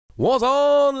What's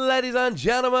on, ladies and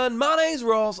gentlemen? My name's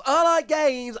Ross, I like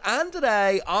games, and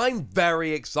today I'm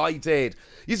very excited.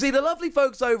 You see, the lovely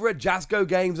folks over at Jasco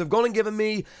Games have gone and given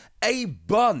me a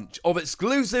bunch of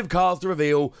exclusive cards to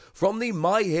reveal from the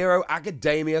My Hero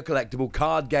Academia collectible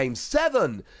card game.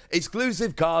 7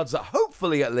 exclusive cards that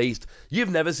hopefully, at least,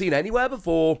 you've never seen anywhere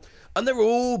before, and they're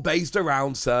all based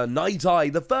around Sir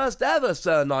Nighteye, the first ever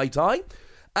Sir Nighteye,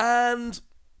 and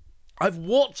I've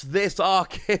watched this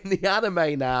arc in the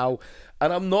anime now,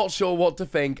 and I'm not sure what to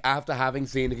think after having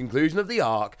seen the conclusion of the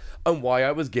arc and why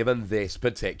I was given this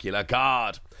particular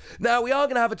card. Now, we are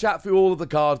going to have a chat through all of the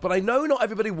cards, but I know not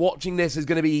everybody watching this is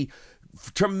going to be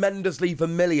tremendously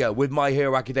familiar with My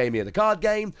Hero Academia, the card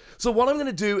game. So what I'm going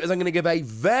to do is I'm going to give a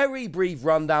very brief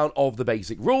rundown of the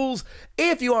basic rules.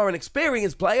 If you are an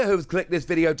experienced player who has clicked this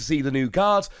video to see the new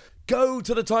cards, go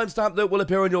to the timestamp that will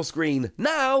appear on your screen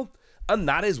now. And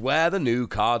that is where the new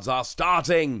cards are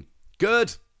starting.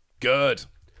 Good.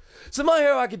 So My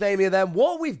Hero Academia then,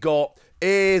 what we've got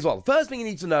is, well, the first thing you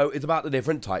need to know is about the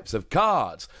different types of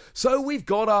cards. So we've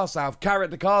got ourselves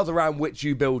character cards around which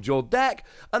you build your deck,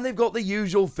 and they've got the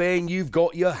usual thing. You've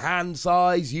got your hand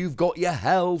size, you've got your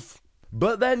health,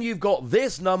 but then you've got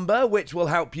this number, which will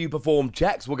help you perform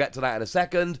checks. We'll get to that in a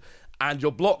second, and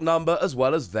your block number, as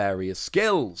well as various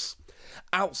skills.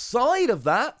 Outside of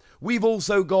that, we've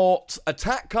also got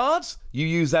attack cards. You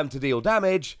use them to deal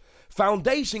damage.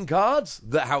 Foundation cards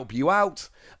that help you out.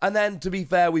 And then, to be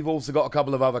fair, we've also got a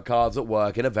couple of other cards that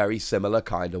work in a very similar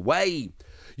kind of way.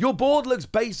 Your board looks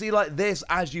basically like this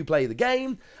as you play the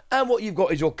game. And what you've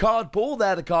got is your card pool.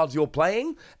 They're the cards you're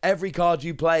playing. Every card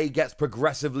you play gets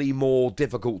progressively more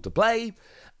difficult to play.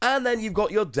 And then you've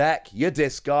got your deck, your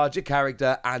discard, your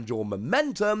character, and your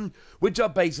momentum, which are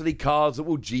basically cards that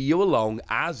will G you along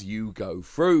as you go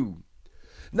through.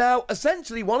 Now,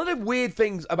 essentially, one of the weird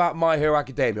things about My Hero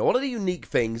Academia, one of the unique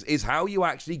things, is how you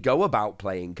actually go about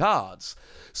playing cards.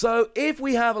 So, if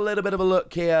we have a little bit of a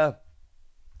look here,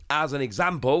 as an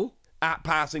example, at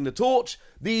passing the torch,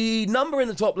 the number in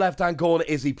the top left-hand corner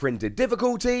is the printed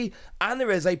difficulty, and there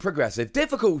is a progressive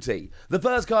difficulty. The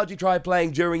first card you try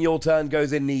playing during your turn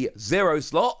goes in the 0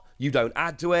 slot, you don't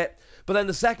add to it, but then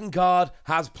the second card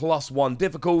has +1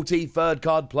 difficulty, third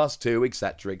card +2,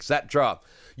 etc, etc.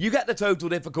 You get the total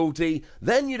difficulty,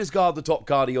 then you discard the top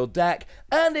card of your deck,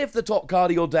 and if the top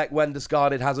card of your deck when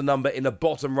discarded has a number in the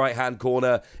bottom right-hand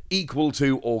corner equal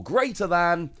to or greater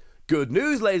than, good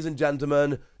news, ladies and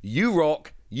gentlemen, you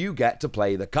rock, you get to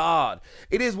play the card.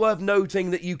 It is worth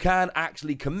noting that you can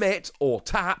actually commit or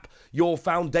tap your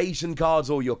foundation cards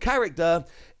or your character,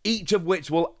 each of which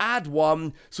will add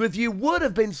 1, so if you would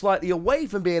have been slightly away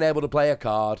from being able to play a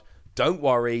card, don't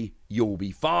worry, you'll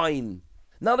be fine.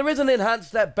 Now, there is an enhanced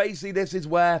step. Basically, this is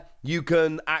where you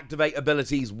can activate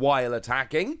abilities while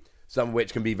attacking, some of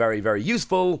which can be very, very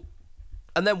useful.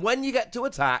 And then when you get to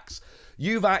attacks,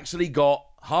 you've actually got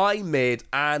high, mid,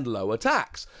 and low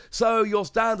attacks. So your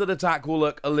standard attack will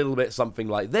look a little bit something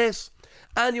like this,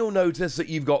 and you'll notice that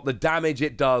you've got the damage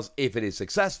it does if it is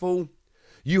successful.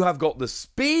 You have got the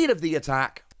speed of the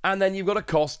attack, and then you've got a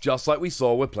cost just like we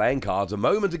saw with playing cards a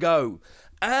moment ago.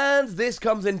 And this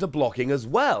comes into blocking as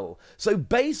well. So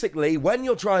basically, when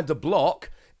you're trying to block,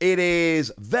 it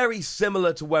is very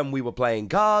similar to when we were playing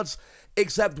cards,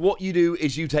 except what you do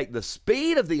is you take the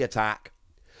speed of the attack,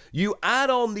 you add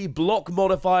on the block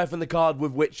modifier from the card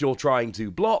with which you're trying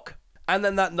to block, and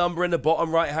then that number in the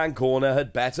bottom right-hand corner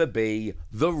had better be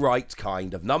the right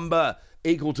kind of number,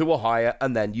 equal to or higher,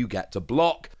 and then you get to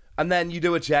block. And then you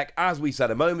do a check, as we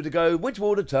said a moment ago, which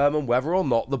will determine whether or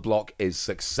not the block is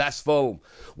successful.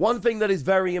 One thing that is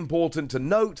very important to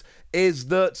note is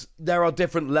that there are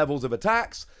different levels of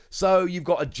attacks. So you've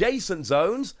got adjacent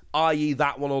zones, i.e.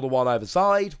 that one or the one either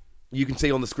side. You can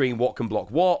see on the screen what can block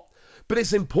what. But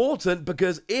it's important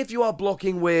because if you are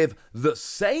blocking with the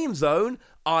same zone,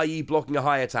 i.e. blocking a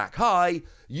high attack high,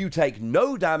 you take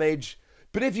no damage.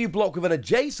 But if you block with an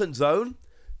adjacent zone,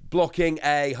 blocking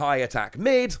a high attack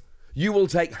mid, you will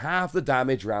take half the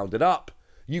damage rounded up.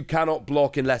 You cannot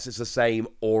block unless it's the same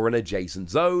or an adjacent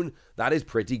zone. That is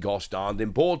pretty gosh darned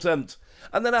important.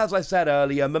 And then, as I said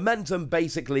earlier, momentum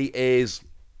basically is,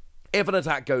 if an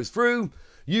attack goes through,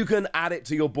 you can add it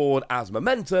to your board as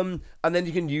momentum, and then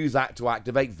you can use that to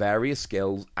activate various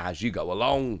skills as you go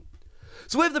along.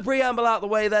 So with the preamble out the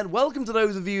way then, welcome to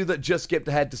those of you that just skipped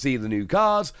ahead to see the new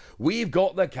cards. We've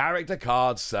got the character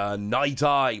card Sir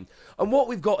Nighteye. And what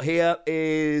we've got here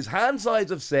is hand size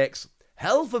of 6,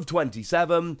 health of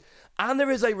 27, and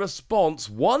there is a response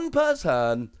 1 per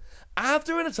turn.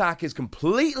 After an attack is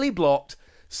completely blocked,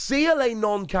 seal a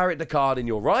non-character card in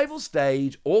your rival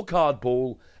stage or card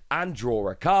pool and draw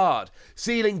a card.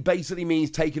 Sealing basically means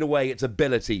taking away its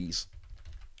abilities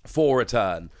for a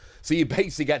turn. So you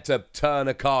basically get to turn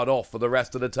a card off for the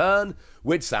rest of the turn,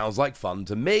 which sounds like fun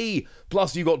to me.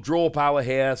 Plus you got draw power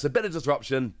here, so bit of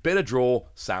disruption, bit of draw,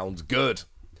 sounds good.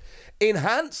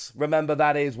 Enhance, remember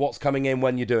that is what's coming in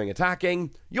when you're doing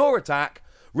attacking. Your attack,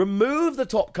 remove the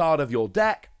top card of your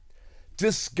deck,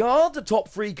 discard the top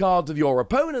 3 cards of your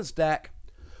opponent's deck,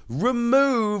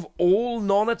 remove all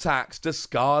non-attacks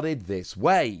discarded this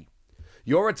way.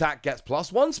 Your attack gets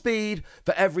 +1 speed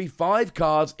for every 5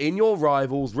 cards in your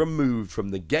rivals removed from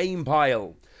the game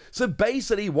pile. So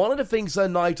basically, one of the things Sir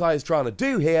Nighteye is trying to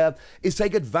do here is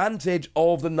take advantage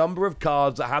of the number of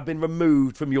cards that have been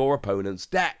removed from your opponent's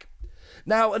deck.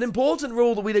 Now, an important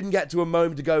rule that we didn't get to a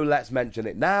moment ago, let's mention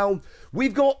it now.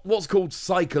 We've got what's called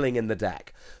cycling in the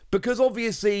deck. Because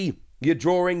obviously, you're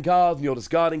drawing cards and you're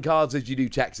discarding cards as you do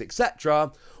checks,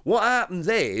 etc. What happens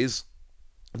is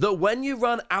that when you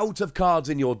run out of cards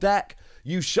in your deck,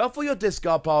 you shuffle your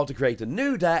discard pile to create a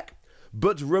new deck,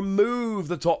 but remove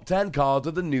the top 10 cards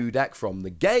of the new deck from the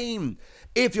game.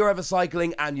 If you're ever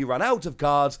cycling and you run out of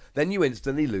cards, then you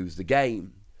instantly lose the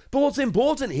game. But what's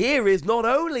important here is not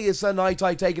only is Sir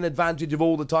Nighteye taking advantage of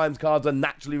all the times cards are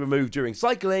naturally removed during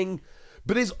cycling,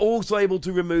 but is also able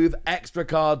to remove extra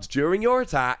cards during your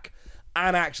attack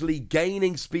and actually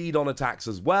gaining speed on attacks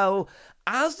as well.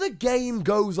 As the game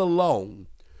goes along,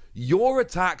 your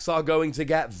attacks are going to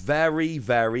get very,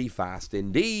 very fast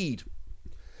indeed.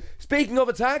 Speaking of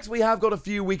attacks, we have got a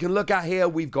few we can look at here.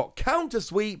 We've got Counter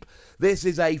Sweep. This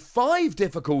is a 5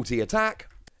 difficulty attack.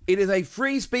 It is a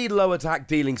 3 speed low attack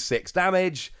dealing 6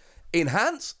 damage.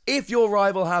 Enhance, if your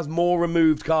rival has more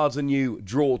removed cards than you,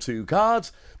 draw 2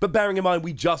 cards. But bearing in mind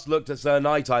we just looked at Sir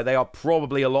Nighteye, they are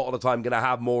probably a lot of the time going to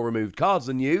have more removed cards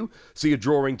than you. So you're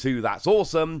drawing 2, that's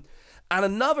awesome. And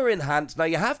another enhance, now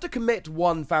you have to commit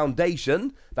 1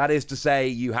 foundation, that is to say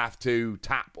you have to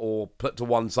tap or put to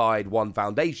one side 1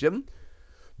 foundation,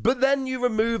 but then you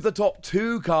remove the top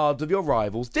 2 cards of your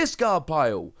rival's discard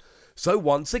pile. So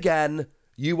once again,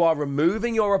 you are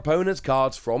removing your opponent's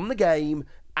cards from the game,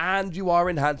 and you are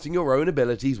enhancing your own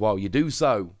abilities while you do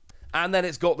so. And then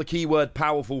it's got the keyword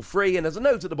powerful free, and there's a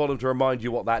note at the bottom to remind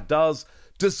you what that does.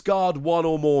 Discard 1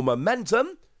 or more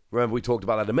momentum, remember we talked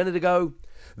about that a minute ago.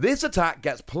 This attack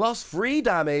gets +3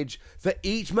 damage for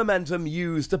each momentum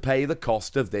used to pay the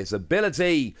cost of this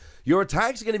ability. Your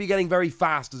attacks are going to be getting very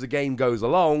fast as the game goes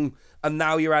along, and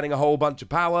now you're adding a whole bunch of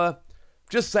power.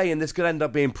 Just saying, this could end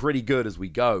up being pretty good as we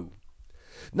go.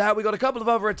 Now, we've got a couple of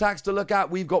other attacks to look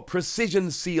at. We've got Precision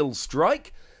Seal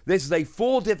Strike. This is a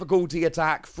 4 difficulty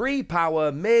attack, 3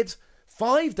 power, mid,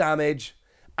 5 damage,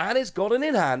 and it's got an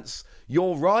enhance.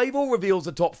 Your rival reveals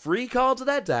the top 3 cards of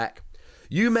their deck.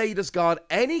 You may discard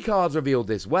any cards revealed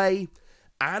this way,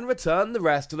 and return the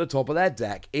rest to the top of their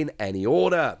deck in any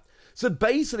order. So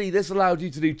basically, this allowed you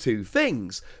to do 2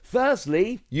 things.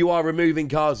 Firstly, you are removing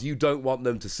cards you don't want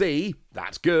them to see.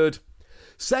 That's good.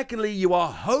 Secondly, you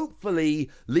are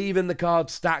hopefully leaving the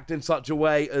cards stacked in such a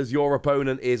way as your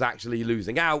opponent is actually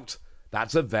losing out.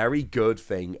 That's a very good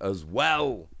thing as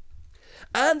well.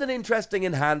 And an interesting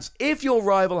enhance, if your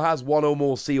rival has 1 or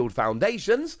more sealed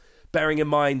foundations, bearing in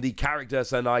mind the character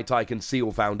Sir Nighteye can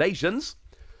seal foundations,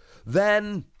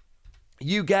 then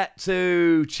you get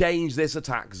to change this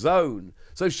attack zone.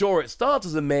 So sure, it starts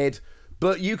as a mid,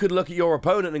 but you could look at your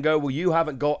opponent and go, well, you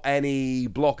haven't got any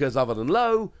blockers other than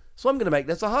low, so I'm going to make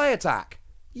this a high attack.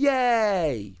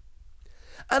 Yay!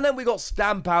 And then we got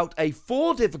Stamp Out, a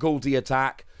 4 difficulty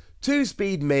attack, 2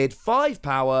 speed mid, 5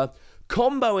 power,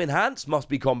 combo enhance, must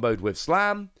be comboed with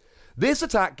slam. This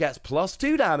attack gets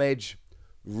 +2 damage.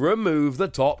 Remove the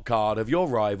top card of your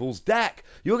rival's deck.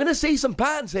 You're going to see some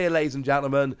patterns here, ladies and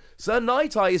gentlemen. Sir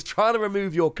Nighteye is trying to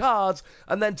remove your cards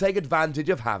and then take advantage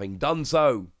of having done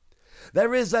so.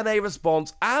 There is then a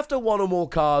response after 1 or more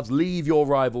cards leave your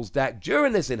rival's deck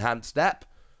during this enhance step.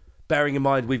 Bearing in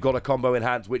mind we've got a combo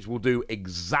enhance which will do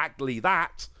exactly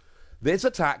that. This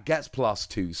attack gets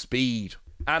 +2 speed.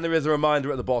 And there is a reminder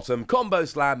at the bottom, combo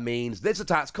slam means this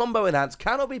attack's combo enhance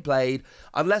cannot be played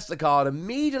unless the card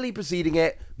immediately preceding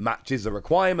it matches the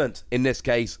requirement, in this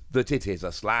case, that it is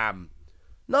a slam.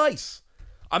 Nice!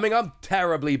 I mean, I'm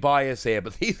terribly biased here,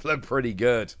 but these look pretty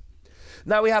good.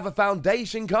 Now we have a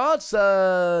foundation card,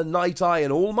 Sir Nighteye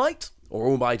and All Might, or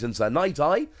All Might and Sir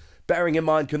Nighteye. Bearing in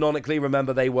mind, canonically,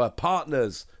 remember they were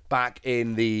partners back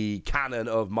in the canon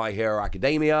of My Hero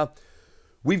Academia.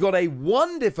 We've got a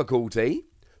 1 difficulty.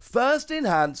 First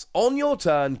enhance, on your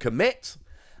turn, commit,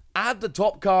 add the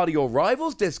top card of your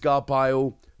rival's discard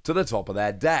pile to the top of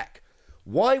their deck.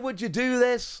 Why would you do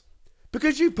this?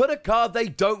 Because you put a card they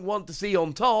don't want to see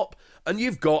on top, and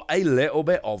you've got a little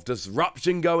bit of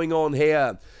disruption going on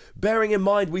here. Bearing in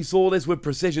mind we saw this with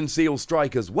Precision Seal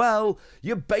Strike as well,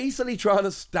 you're basically trying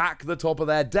to stack the top of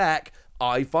their deck.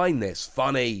 I find this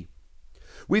funny.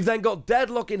 We've then got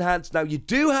Deadlock Enhanced. Now you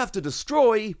do have to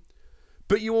destroy,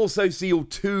 but you also seal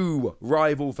 2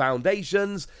 rival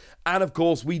foundations, and of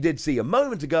course we did see a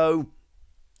moment ago,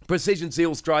 Precision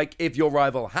Seal Strike, if your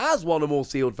rival has 1 or more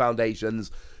sealed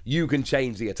foundations, you can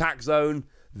change the attack zone.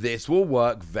 This will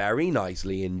work very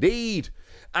nicely indeed.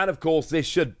 And of course this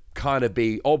should kind of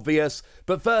be obvious,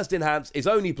 but First Enhance is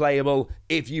only playable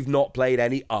if you've not played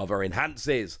any other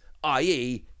enhances,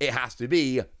 i.e. it has to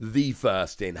be the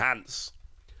First Enhance.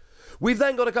 We've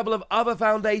then got a couple of other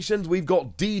foundations. We've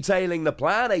got Detailing the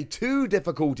Plan, a 2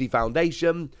 difficulty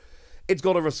foundation. It's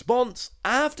got a response.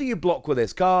 After you block with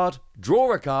this card,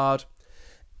 draw a card.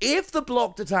 If the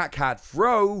blocked attack had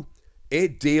throw,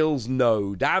 it deals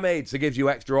no damage. So it gives you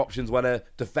extra options when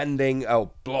defending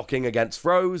or blocking against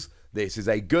throws. This is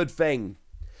a good thing.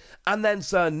 And then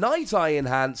Sir Nighteye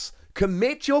Enhance,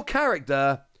 commit your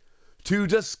character to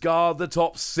discard the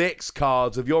top 6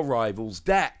 cards of your rival's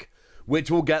deck,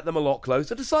 which will get them a lot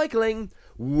closer to cycling,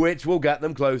 which will get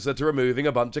them closer to removing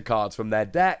a bunch of cards from their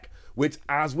deck, which,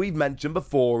 as we've mentioned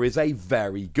before, is a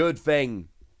very good thing.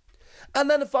 And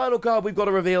then the final card we've got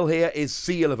to reveal here is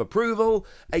Seal of Approval,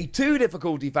 a 2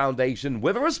 difficulty foundation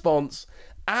with a response.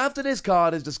 After this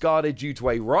card is discarded due to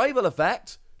a rival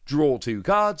effect, draw 2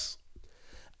 cards.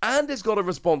 And it's got a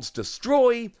response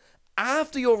Destroy.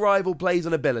 After your rival plays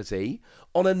an ability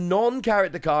on a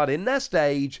non-character card in their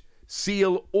stage,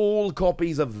 seal all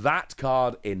copies of that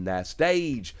card in their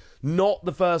stage. Not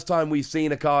the first time we've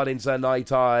seen a card in Sir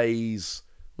Nighteye's,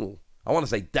 I want to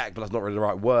say deck, but that's not really the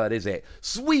right word, is it?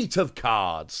 Suite of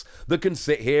cards that can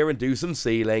sit here and do some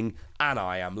sealing, and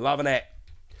I am loving it.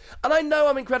 And I know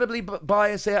I'm incredibly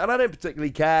biased here, and I don't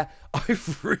particularly care. I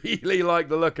really like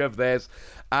the look of this,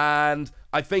 and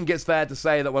I think it's fair to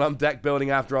say that when I'm deck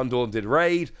building after Undaunted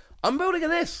Raid, I'm building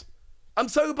this. I'm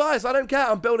so biased, I don't care,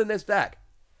 I'm building this deck.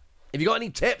 If you got any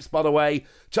tips, by the way,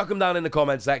 chuck them down in the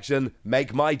comment section.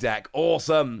 Make my deck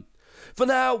awesome. For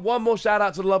now, one more shout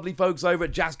out to the lovely folks over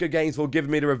at Jasco Games for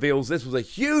giving me the reveals. This was a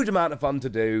huge amount of fun to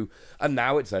do, and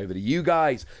now it's over to you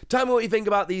guys. Tell me what you think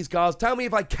about these cards. Tell me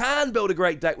if I can build a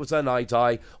great deck with Sir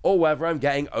Nighteye, or whether I'm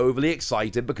getting overly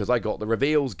excited because I got the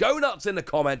reveals. Go nuts in the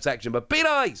comment section, but be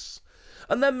nice!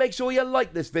 And then make sure you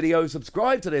like this video,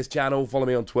 subscribe to this channel, follow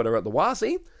me on Twitter at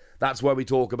TheWasi. That's where we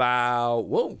talk about,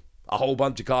 a whole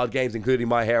bunch of card games, including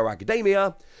My Hero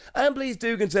Academia. And please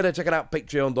do consider checking out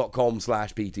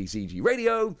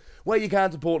patreon.com/PTCGradio, where you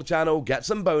can support the channel, get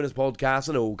some bonus podcasts,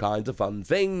 and all kinds of fun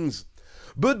things.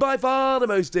 But by far, the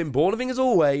most important thing as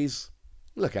always,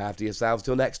 look after yourselves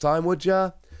till next time, would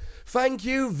ya? Thank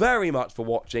you very much for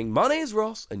watching. My name's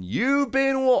Ross, and you've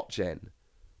been watching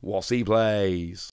Wasi Plays.